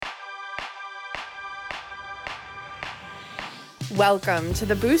Welcome to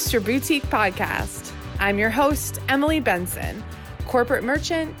the Boost Your Boutique podcast. I'm your host, Emily Benson, corporate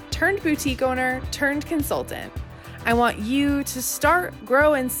merchant turned boutique owner turned consultant. I want you to start,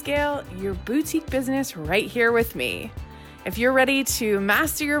 grow, and scale your boutique business right here with me. If you're ready to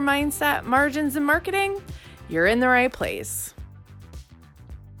master your mindset, margins, and marketing, you're in the right place.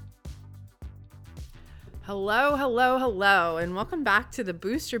 Hello, and welcome back to the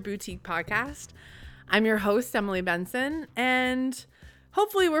Boost Your Boutique podcast. I'm your host, Emily Benson, and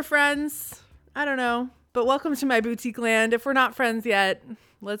hopefully we're friends. I don't know, but welcome to my boutique land. If we're not friends yet,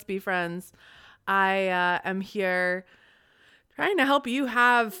 let's be friends. I am here trying to help you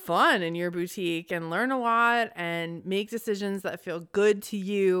have fun in your boutique and learn a lot and make decisions that feel good to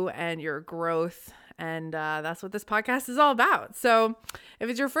you and your growth. And that's what this podcast is all about. So if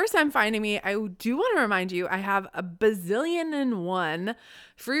it's your first time finding me, I do want to remind you, I have a bazillion and one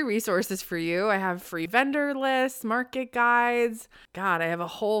free resources for you. I have free vendor lists, market guides. God, I have a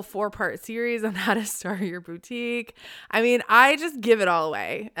whole 4-part series on how to start your boutique. I mean, I just give it all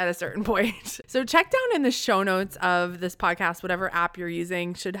away at a certain point. So check down in the show notes of this podcast, whatever app you're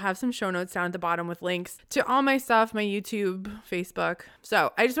using should have some show notes down at the bottom with links to all my stuff, my YouTube, Facebook.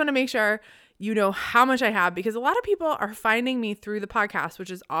 So I just want to make sure you know how much I have, because a lot of people are finding me through the podcast, which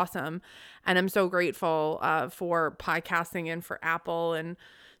is awesome. And I'm so grateful for podcasting and for Apple and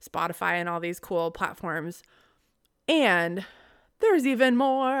Spotify and all these cool platforms. And there's even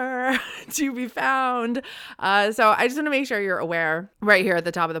more to be found. So I just want to make sure you're aware right here at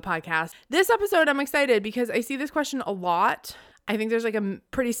the top of the podcast. This episode, I'm excited because I see this question a lot. I think there's like a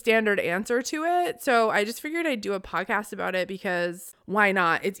pretty standard answer to it. So I just figured I'd do a podcast about it because why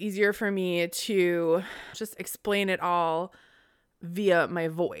not? It's easier for me to just explain it all via my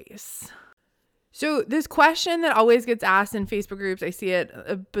voice. So this question that always gets asked in Facebook groups, I see it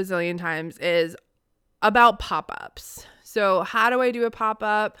a bazillion times, is about pop-ups. So how do I do a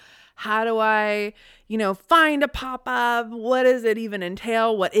pop-up? How do I, find a pop-up? What does it even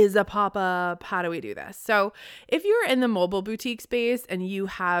entail? What is a pop-up? How do we do this? So if you're in the mobile boutique space and you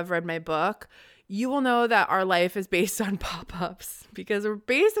have read my book, you will know that our life is based on pop-ups because we're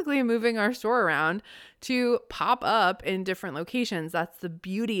basically moving our store around to pop up in different locations. That's the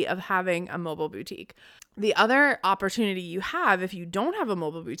beauty of having a mobile boutique. The other opportunity you have if you don't have a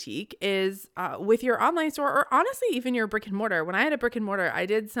mobile boutique is with your online store, or honestly, even your brick and mortar. When I had a brick and mortar, I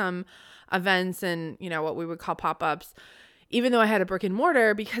did some events and, what we would call pop-ups, even though I had a brick and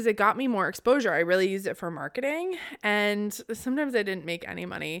mortar, because it got me more exposure. I really used it for marketing, and sometimes I didn't make any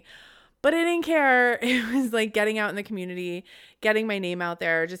money, but I didn't care. It was like getting out in the community, getting my name out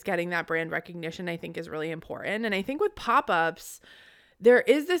there, just getting that brand recognition, I think is really important. And I think with pop-ups, there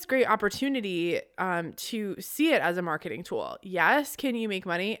is this great opportunity to see it as a marketing tool. Yes, can you make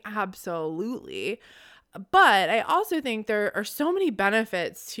money? Absolutely. But I also think there are so many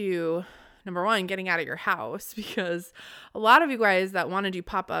benefits to, number one, getting out of your house, because a lot of you guys that want to do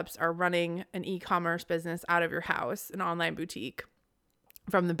pop-ups are running an e-commerce business out of your house, an online boutique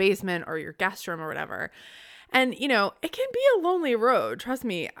from the basement or your guest room or whatever. And, it can be a lonely road. Trust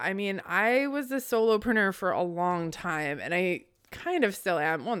me. I mean, I was a solopreneur for a long time, and I kind of still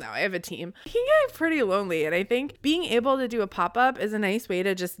am. Well, now I have a team. It can get pretty lonely. And I think being able to do a pop-up is a nice way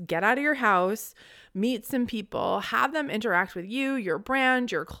to just get out of your house, meet some people, have them interact with you, your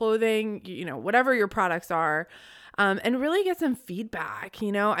brand, your clothing, whatever your products are, and really get some feedback.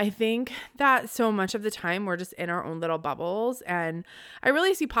 I think that so much of the time we're just in our own little bubbles, and I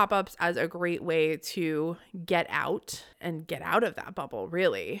really see pop-ups as a great way to get out of that bubble,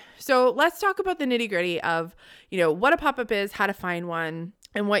 really. So let's talk about the nitty-gritty of, what a pop-up is, how to find one,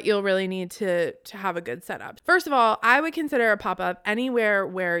 and what you'll really need to have a good setup. First of all, I would consider a pop-up anywhere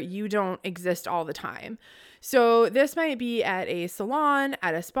where you don't exist all the time. So this might be at a salon,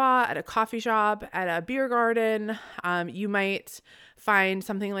 at a spa, at a coffee shop, at a beer garden. You might find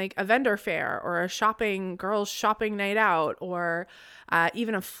something like a vendor fair or a girls shopping night out, or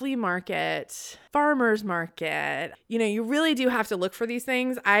even a flea market, farmer's market. You really do have to look for these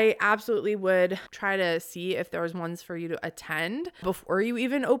things. I absolutely would try to see if there was ones for you to attend before you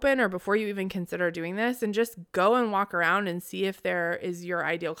even open or before you even consider doing this, and just go and walk around and see if there is your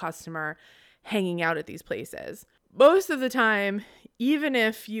ideal customer hanging out at these places. Most of the time, even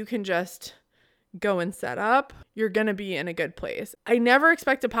if you can just go and set up, you're going to be in a good place. I never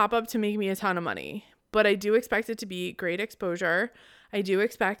expect a pop-up to make me a ton of money, but I do expect it to be great exposure. I do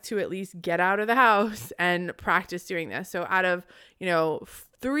expect to at least get out of the house and practice doing this. So out of,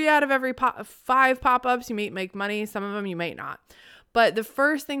 3 out of every 5 pop-ups, you might make money. Some of them you might not. But the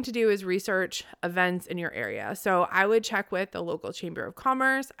first thing to do is research events in your area. So I would check with the local Chamber of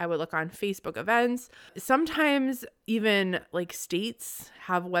Commerce. I would look on Facebook events. Sometimes even like states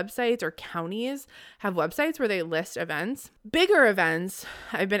have websites or counties have websites where they list events. Bigger events,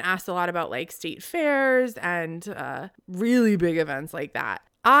 I've been asked a lot about like state fairs and really big events like that.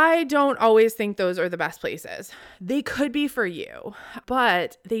 I don't always think those are the best places. They could be for you,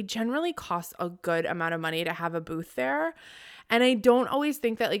 but they generally cost a good amount of money to have a booth there. And I don't always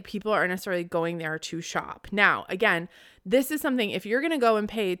think that like people are necessarily going there to shop. Now, again, this is something, if you're going to go and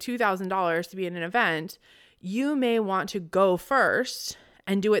pay $2,000 to be in an event, you may want to go first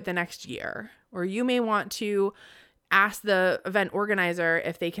and do it the next year. Or you may want to ask the event organizer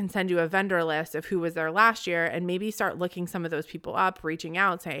if they can send you a vendor list of who was there last year and maybe start looking some of those people up, reaching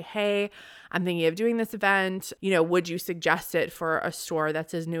out, say, hey, I'm thinking of doing this event. Would you suggest it for a store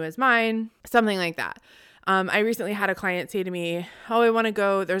that's as new as mine? Something like that. I recently had a client say to me, I want to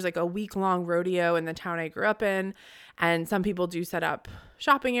go, there's like a week-long rodeo in the town I grew up in. And some people do set up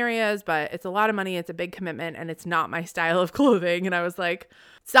shopping areas, but it's a lot of money. It's a big commitment and it's not my style of clothing. And I was like,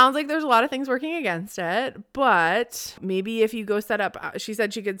 sounds like there's a lot of things working against it, but maybe if you go set up, she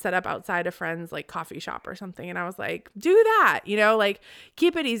said she could set up outside a friend's like coffee shop or something. And I was like, do that, like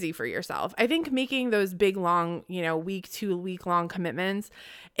keep it easy for yourself. I think making those big, long, week to week long commitments,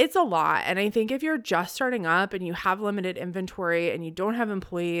 it's a lot. And I think if you're just starting up and you have limited inventory and you don't have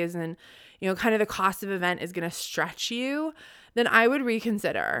employees and, kind of the cost of event is going to stretch you, then I would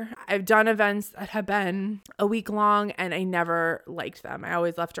reconsider. I've done events that have been a week long and I never liked them. I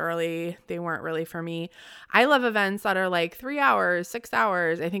always left early. They weren't really for me. I love events that are like 3 hours, 6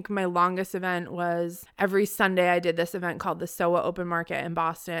 hours. I think my longest event was every Sunday. I did this event called the SOA Open Market in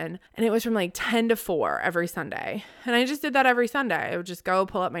Boston. And it was from like 10 to 4 every Sunday. And I just did that every Sunday. I would just go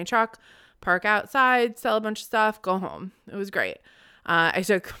pull up my truck, park outside, sell a bunch of stuff, go home. It was great. I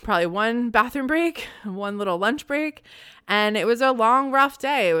took probably one bathroom break, one little lunch break, and it was a long, rough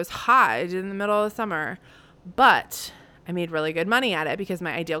day. It was hot in the middle of the summer, but I made really good money at it because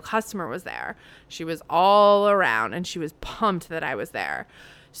my ideal customer was there. She was all around and she was pumped that I was there.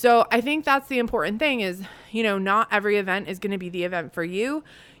 So I think that's the important thing is, not every event is going to be the event for you.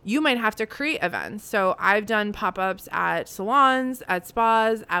 You might have to create events. So I've done pop-ups at salons, at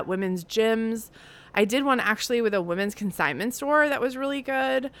spas, at women's gyms. I did one actually with a women's consignment store that was really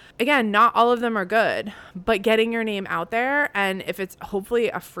good. Again, not all of them are good, but getting your name out there, and if it's hopefully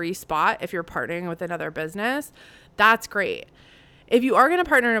a free spot, if you're partnering with another business, that's great. If you are going to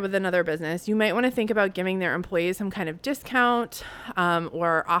partner with another business, you might want to think about giving their employees some kind of discount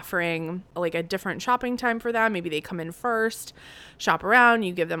or offering like a different shopping time for them. Maybe they come in first, shop around,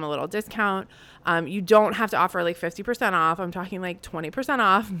 you give them a little discount. You don't have to offer like 50% off. I'm talking like 20%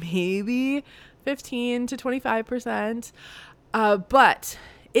 off, maybe 15 to 25%. But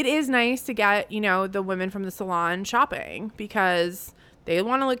it is nice to get, the women from the salon shopping because they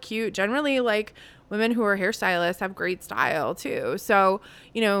want to look cute. Generally, like women who are hairstylists have great style too. So,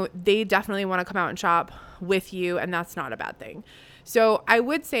 they definitely want to come out and shop with you, and that's not a bad thing. So I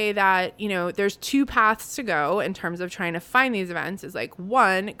would say that, there's 2 paths to go in terms of trying to find these events is like,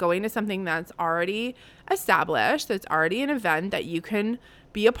 one, going to something that's already established, that's already an event that you can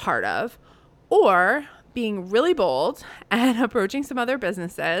be a part of, or being really bold and approaching some other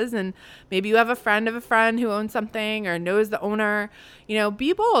businesses. And maybe you have a friend of a friend who owns something or knows the owner,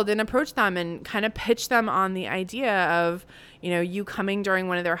 be bold and approach them and kind of pitch them on the idea of, you coming during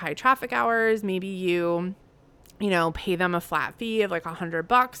one of their high traffic hours. Maybe you pay them a flat fee of like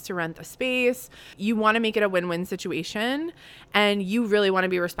 $100 to rent the space. You want to make it a win-win situation, and you really want to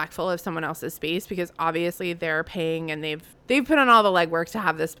be respectful of someone else's space because obviously they're paying and they've put on all the legwork to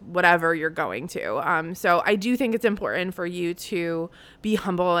have this, whatever you're going to. So I do think it's important for you to be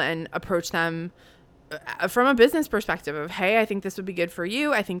humble and approach them from a business perspective of, hey, I think this would be good for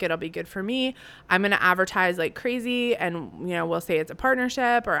you. I think it'll be good for me. I'm going to advertise like crazy and, we'll say it's a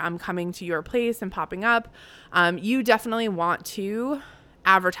partnership or I'm coming to your place and popping up. You definitely want to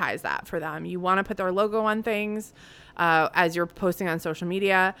advertise that for them. You want to put their logo on things as you're posting on social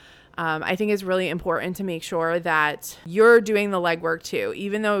media. I think it's really important to make sure that you're doing the legwork too.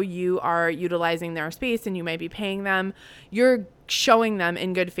 Even though you are utilizing their space and you might be paying them, you're showing them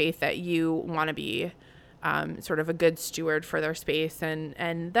in good faith that you want to be sort of a good steward for their space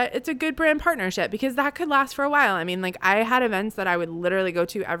and that it's a good brand partnership because that could last for a while. I mean, like I had events that I would literally go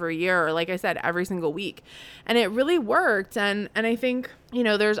to every year or like I said, every single week, and it really worked. And I think,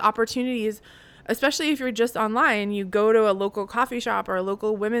 there's opportunities, especially if you're just online, you go to a local coffee shop or a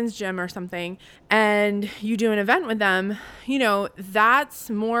local women's gym or something and you do an event with them, that's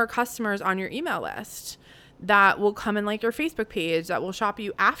more customers on your email list. that will come in like your Facebook page, that will shop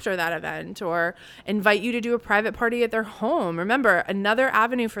you after that event or invite you to do a private party at their home. Remember, another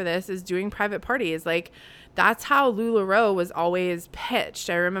avenue for this is doing private parties. Like that's how LuLaRoe was always pitched.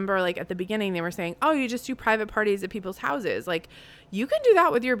 I remember like at the beginning they were saying, oh, you just do private parties at people's houses. Like you can do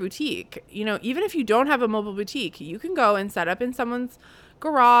that with your boutique. You know, even if you don't have a mobile boutique, you can go and set up in someone's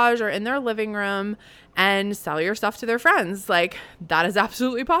garage or in their living room and sell your stuff to their friends. Like that is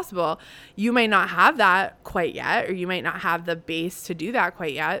absolutely possible. You may not have that quite yet, or you might not have the base to do that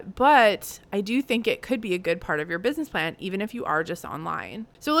quite yet, but I do think it could be a good part of your business plan, even if you are just online.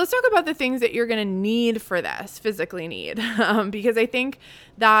 So let's talk about the things that you're going to need for this, physically need, because I think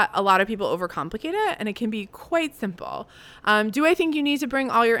that a lot of people overcomplicate it and it can be quite simple. Do I think you need to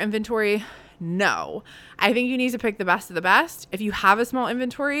bring all your inventory? No, I think you need to pick the best of the best. If you have a small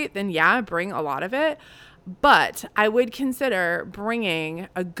inventory, then yeah, bring a lot of it. But I would consider bringing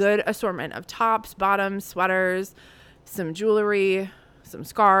a good assortment of tops, bottoms, sweaters, some jewelry, some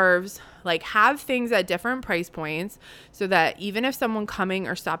scarves, like have things at different price points so that even if someone coming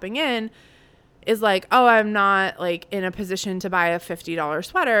or stopping in is like, oh, I'm not like in a position to buy a $50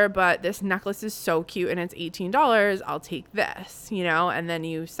 sweater, but this necklace is so cute and it's $18, I'll take this, you know, and then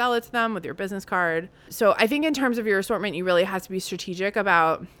you sell it to them with your business card. So I think in terms of your assortment, you really have to be strategic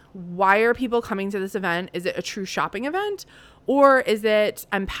about why are people coming to this event? Is it a true shopping event? Or is it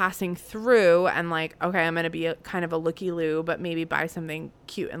I'm passing through and like, okay, I'm going to be a kind of a looky-loo, but maybe buy something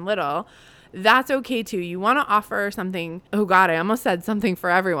cute and little. That's okay too. You want to offer something. Oh God, I almost said something for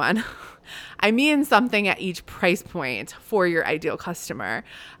everyone. I mean something at each price point for your ideal customer.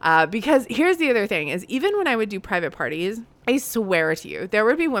 Because here's the other thing is even when I would do private parties, I swear to you, there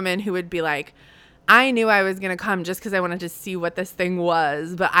would be women who would be like, I knew I was going to come just because I wanted to see what this thing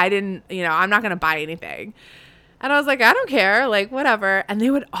was, but I didn't, you know, I'm not going to buy anything. And I was like, I don't care, like whatever. And they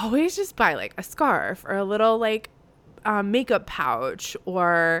would always just buy like a scarf or a little like makeup pouch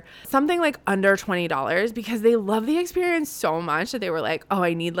or something like under $20 because they love the experience so much that they were like, oh,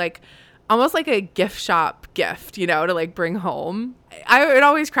 I need like almost like a gift shop gift, you know, to like bring home. It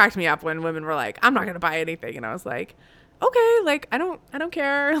always cracked me up when women were like, I'm not going to buy anything. And I was like, okay, like I don't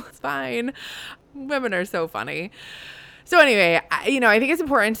care. It's fine. Women are so funny. So anyway, I think it's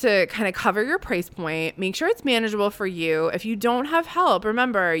important to kind of cover your price point, make sure it's manageable for you. If you don't have help,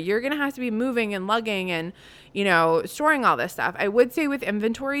 remember, you're going to have to be moving and lugging and, storing all this stuff. I would say with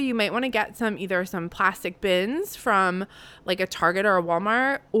inventory, you might want to get either some plastic bins from like a Target or a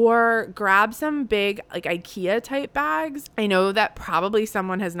Walmart, or grab some big like IKEA type bags. I know that probably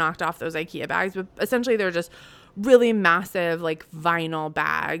someone has knocked off those IKEA bags, but essentially they're just really massive like vinyl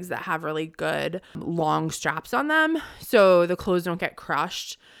bags that have really good long straps on them so the clothes don't get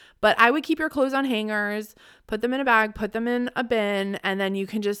crushed. But I would keep your clothes on hangers, put them in a bag, put them in a bin, and then you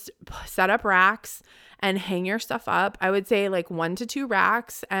can just set up racks and hang your stuff up. I would say like 1 to 2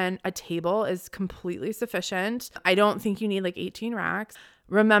 racks and a table is completely sufficient. I don't think you need like 18 racks.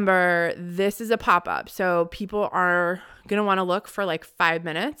 Remember, this is a pop-up, so people are going to want to look for like 5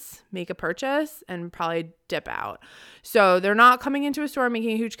 minutes, make a purchase, and probably dip out. So they're not coming into a store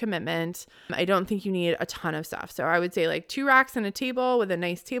making a huge commitment. I don't think you need a ton of stuff. So I would say like 2 racks and a table with a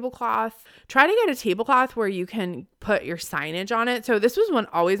nice tablecloth. Try to get a tablecloth where you can put your signage on it. So this was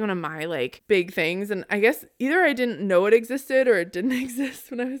always one of my like big things. And I guess either I didn't know it existed or it didn't exist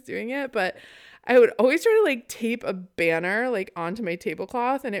when I was doing it, but I would always try to like tape a banner like onto my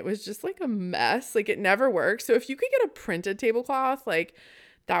tablecloth, and it was just like a mess. Like it never worked. So if you could get a printed tablecloth, like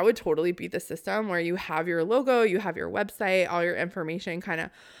that would totally beat the system where you have your logo, you have your website, all your information kind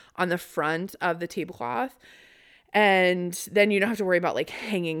of on the front of the tablecloth. And then you don't have to worry about like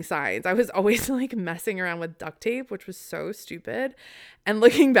hanging signs. I was always like messing around with duct tape, which was so stupid. And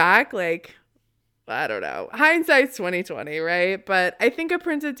looking back, like, I don't know. Hindsight's 2020, right? But I think a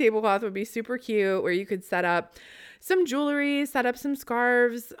printed tablecloth would be super cute where you could set up some jewelry, set up some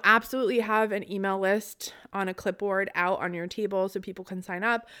scarves, absolutely have an email list on a clipboard out on your table so people can sign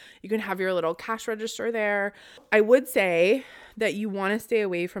up. You can have your little cash register there. I would say that you want to stay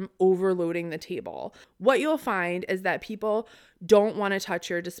away from overloading the table. What you'll find is that people don't want to touch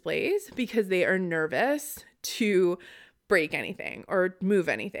your displays because they are nervous to break anything or move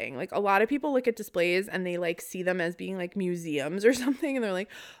anything. Like a lot of people look at displays and they like see them as being like museums or something, and they're like,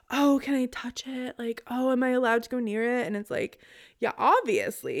 oh, can I touch it? Like, oh, am I allowed to go near it? And it's like, yeah,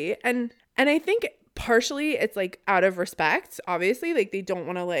 obviously. And I think partially it's like out of respect, obviously, like they don't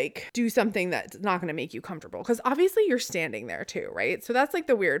want to like do something that's not going to make you comfortable, because obviously you're standing there too, right? So that's like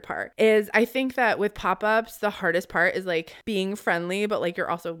the weird part. Is I think that with pop-ups, the hardest part is like being friendly, but like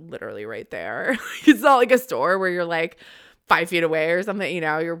you're also literally right there. It's not like a store where you're like 5 feet away or something,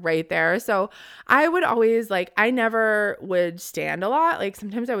 you're right there. So I would always I never would stand a lot. Like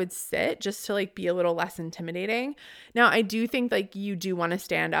sometimes I would sit just to be a little less intimidating. Now I do think you do want to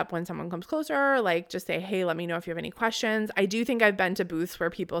stand up when someone comes closer, just say, hey, let me know if you have any questions. I do think I've been to booths where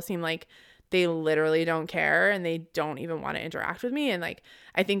people seem like they literally don't care and they don't even want to interact with me. And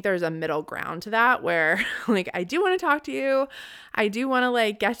I think there's a middle ground to that where I do want to talk to you. I do want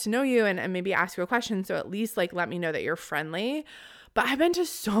to get to know you and maybe ask you a question. So at least let me know that you're friendly. But I've been to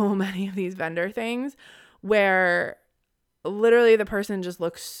so many of these vendor things where literally the person just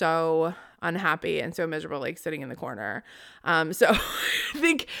looks so unhappy and so miserable, sitting in the corner. So I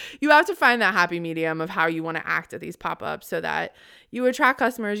think you have to find that happy medium of how you want to act at these pop-ups so that you attract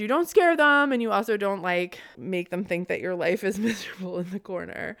customers, you don't scare them, and you also don't make them think that your life is miserable in the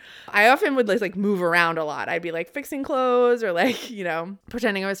corner. I often would move around a lot. I'd be fixing clothes or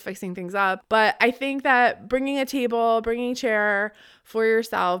pretending I was fixing things up. But I think that bringing a table, bringing a chair for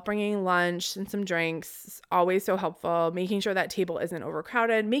yourself, bringing lunch and some drinks is always so helpful. Making sure that table isn't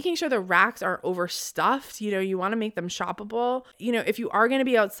overcrowded, making sure the racks aren't overstuffed. You want to make them shoppable. If you are going to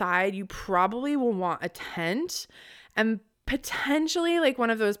be outside, you probably will want a tent and potentially one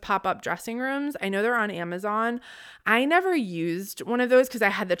of those pop-up dressing rooms. I know they're on Amazon. I never used one of those because I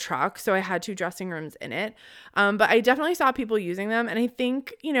had the truck, so I had 2 dressing rooms in it. But I definitely saw people using them, and I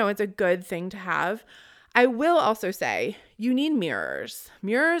think, it's a good thing to have. I will also say you need mirrors.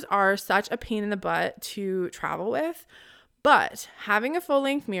 Mirrors are such a pain in the butt to travel with, but having a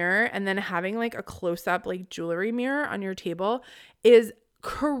full-length mirror and then having a close-up jewelry mirror on your table is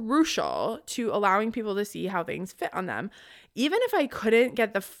crucial to allowing people to see how things fit on them. Even if I couldn't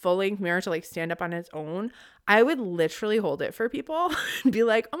get the full-length mirror to stand up on its own, I would literally hold it for people and be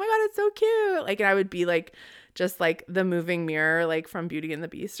like, oh my God, it's so cute. And I would be just the moving mirror, from Beauty and the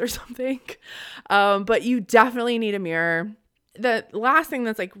Beast or something. But you definitely need a mirror. The last thing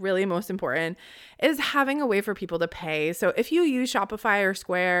that's really most important is having a way for people to pay. So if you use Shopify or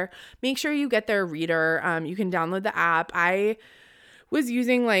Square, make sure you get their reader. You can download the app. I was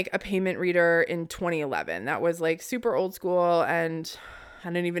using a payment reader in 2011. That was super old school, and I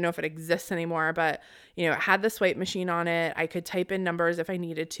don't even know if it exists anymore, but it had the swipe machine on it. I could type in numbers if I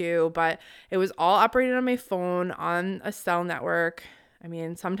needed to, but it was all operated on my phone on a cell network. I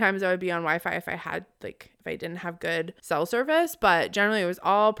mean, sometimes I would be on Wi-Fi if I had if I didn't have good cell service, but generally it was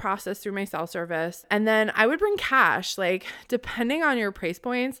all processed through my cell service. And then I would bring cash, depending on your price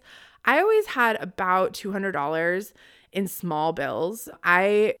points. I always had about $200 in small bills.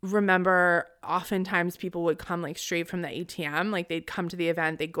 I remember oftentimes people would come straight from the ATM. They'd come to the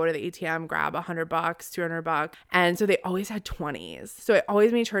event, they'd go to the ATM, grab $100, $200. And so they always had 20s. So I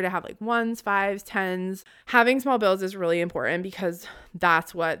always made sure to have ones, 5s, 10s. Having small bills is really important because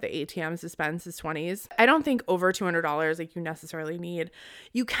that's what the ATMs dispense is 20s. I don't think over $200 you necessarily need.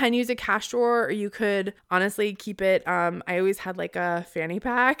 You can use a cash drawer, or you could honestly keep it. I always had a fanny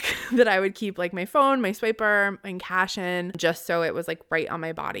pack that I would keep my phone, my swiper, and cash in, just so it was right on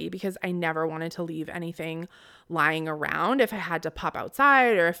my body, because I never wanted to leave anything lying around if I had to pop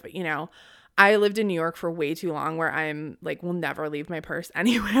outside, or if, I lived in New York for way too long where I'm will never leave my purse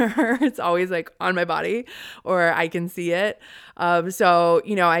anywhere. It's always on my body, or I can see it. So,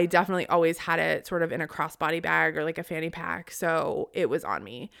 I definitely always had it sort of in a crossbody bag or a fanny pack. So it was on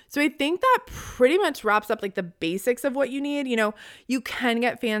me. So I think that pretty much wraps up the basics of what you need. You can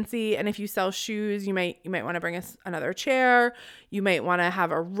get fancy. And if you sell shoes, you might want to bring another chair. You might want to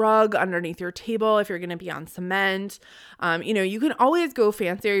have a rug underneath your table if you're going to be on cement. You can always go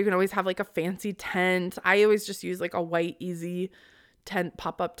fancier. You can always have a fancy tent. I always just use a white, easy tent,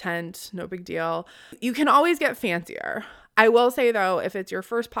 pop-up tent. No big deal. You can always get fancier. I will say though, if it's your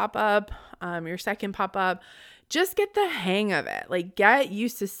first pop-up, your second pop-up, just get the hang of it. Get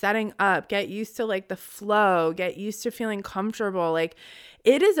used to setting up, get used to the flow, get used to feeling comfortable.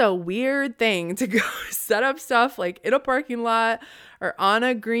 It is a weird thing to go set up stuff in a parking lot or on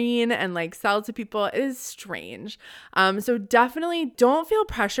a green and sell to people. It is strange. So definitely don't feel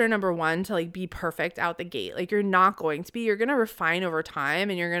pressure, number one, to be perfect out the gate. You're not going to be. You're going to refine over time,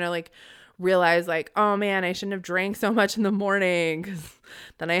 and you're going to realize oh man, I shouldn't have drank so much in the morning because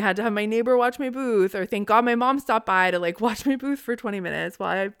then I had to have my neighbor watch my booth, or thank God my mom stopped by to watch my booth for 20 minutes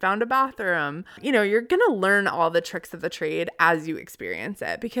while I found a bathroom. You're going to learn all the tricks of the trade as you experience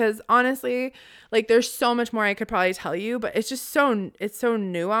it, because honestly, there's so much more I could probably tell you, but it's so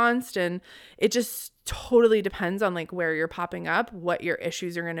nuanced, and it just totally depends on where you're popping up, what your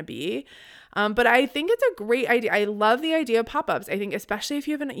issues are going to be. But I think it's a great idea. I love the idea of pop-ups. I think especially if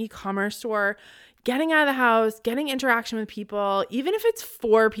you have an e-commerce store, getting out of the house, getting interaction with people, even if it's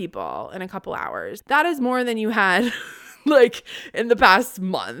 4 people in a couple hours, that is more than you had like in the past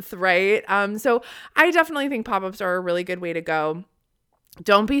month, right? So I definitely think pop-ups are a really good way to go.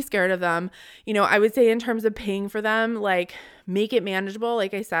 Don't be scared of them. I would say in terms of paying for them, like make it manageable.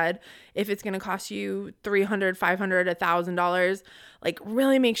 Like I said, if it's going to cost you $300, $500, $1,000, like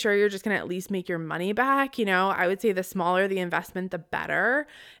really make sure you're just going to at least make your money back. I would say the smaller the investment, the better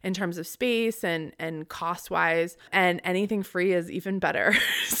in terms of space and cost wise, and anything free is even better.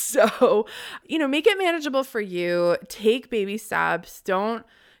 So, make it manageable for you. Take baby steps. Don't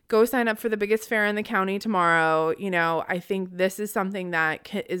go sign up for the biggest fair in the county tomorrow. I think this is something that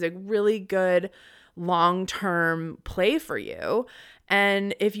is a really good long-term play for you.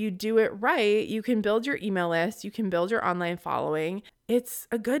 And if you do it right, you can build your email list, you can build your online following. It's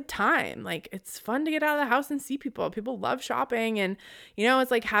a good time. Like, it's fun to get out of the house and see people. People love shopping, and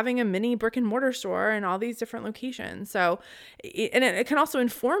it's like having a mini brick and mortar store in all these different locations. So, it can also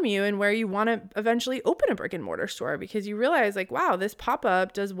inform you in where you want to eventually open a brick and mortar store, because you realize like, wow, this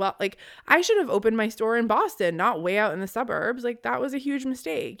pop-up does well. Like, I should have opened my store in Boston, not way out in the suburbs. Like, that was a huge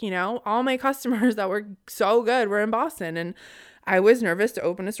mistake. All my customers that were so good were in Boston, and I was nervous to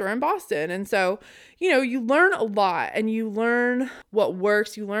open a store in Boston. And so, you learn a lot, and you learn what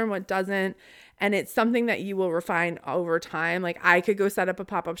works, you learn what doesn't, and it's something that you will refine over time. Like, I could go set up a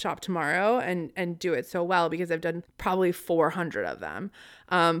pop-up shop tomorrow and do it so well, because I've done probably 400 of them.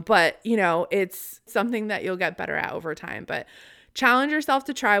 But it's something that you'll get better at over time. But challenge yourself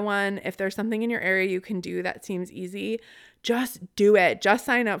to try one. If there's something in your area you can do that seems easy, just do it. Just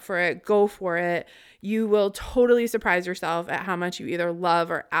sign up for it. Go for it. You will totally surprise yourself at how much you either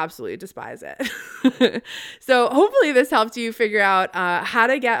love or absolutely despise it. So hopefully this helped you figure out how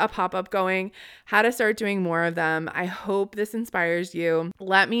to get a pop-up going, how to start doing more of them. I hope this inspires you.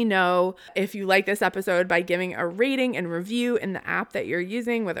 Let me know if you like this episode by giving a rating and review in the app that you're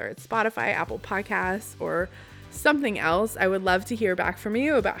using, whether it's Spotify, Apple Podcasts, or something else. I would love to hear back from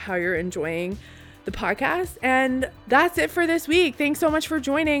you about how you're enjoying the podcast. And that's it for this week. Thanks so much for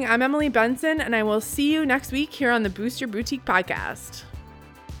joining. I'm Emily Benson, and I will see you next week here on the Boost Your Boutique podcast.